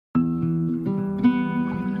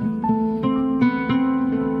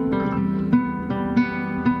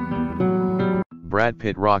Brad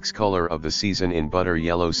Pitt rocks color of the season in butter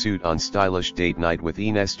yellow suit on stylish date night with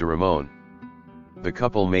Ines de Ramon. The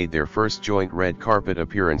couple made their first joint red carpet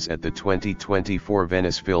appearance at the 2024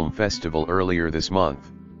 Venice Film Festival earlier this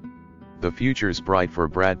month. The future's bright for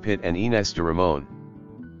Brad Pitt and Ines de Ramon.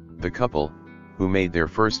 The couple, who made their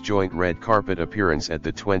first joint red carpet appearance at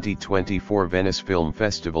the 2024 Venice Film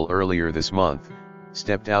Festival earlier this month,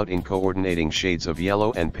 stepped out in coordinating shades of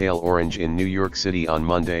yellow and pale orange in New York City on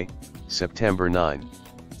Monday, September 9.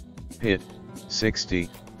 Pitt, 60,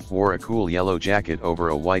 wore a cool yellow jacket over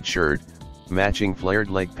a white shirt, matching flared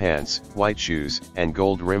leg pants, white shoes, and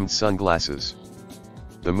gold-rimmed sunglasses.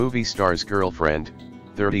 The movie star's girlfriend,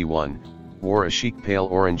 31, wore a chic pale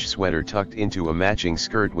orange sweater tucked into a matching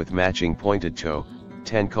skirt with matching pointed toe,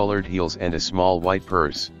 tan colored heels and a small white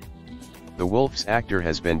purse. The Wolf's actor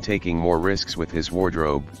has been taking more risks with his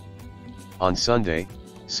wardrobe. On Sunday,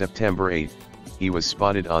 September 8, he was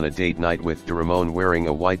spotted on a date night with de Ramon wearing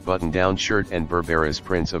a white button-down shirt and Burberry's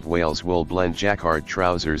Prince of Wales wool blend jacquard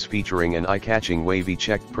trousers featuring an eye-catching wavy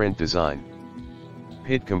checked print design.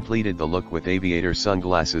 Pitt completed the look with aviator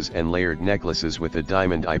sunglasses and layered necklaces with a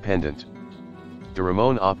diamond eye pendant. De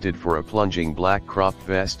Ramon opted for a plunging black cropped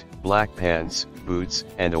vest, black pants, boots,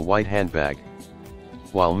 and a white handbag.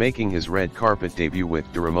 While making his red carpet debut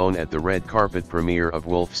with de Ramon at the red carpet premiere of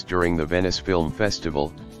Wolf's during the Venice Film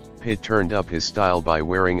Festival, Pitt turned up his style by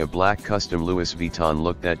wearing a black custom Louis Vuitton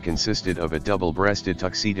look that consisted of a double-breasted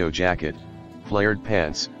tuxedo jacket, flared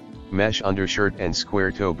pants, mesh undershirt and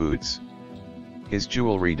square toe boots. His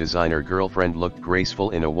jewelry designer girlfriend looked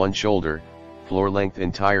graceful in a one-shoulder, floor-length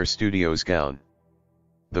entire studios gown.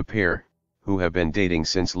 The pair, who have been dating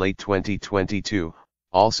since late 2022,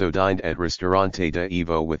 also dined at Ristorante da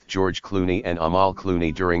Evo with George Clooney and Amal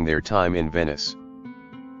Clooney during their time in Venice.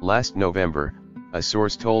 Last November, a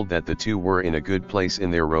source told that the two were in a good place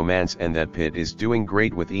in their romance and that Pitt is doing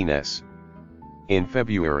great with Ines. In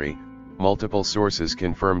February, multiple sources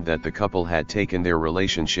confirmed that the couple had taken their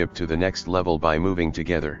relationship to the next level by moving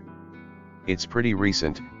together. It's pretty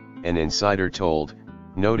recent, an insider told,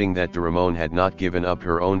 noting that de Ramon had not given up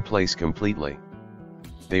her own place completely.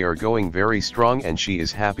 They are going very strong and she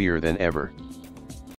is happier than ever.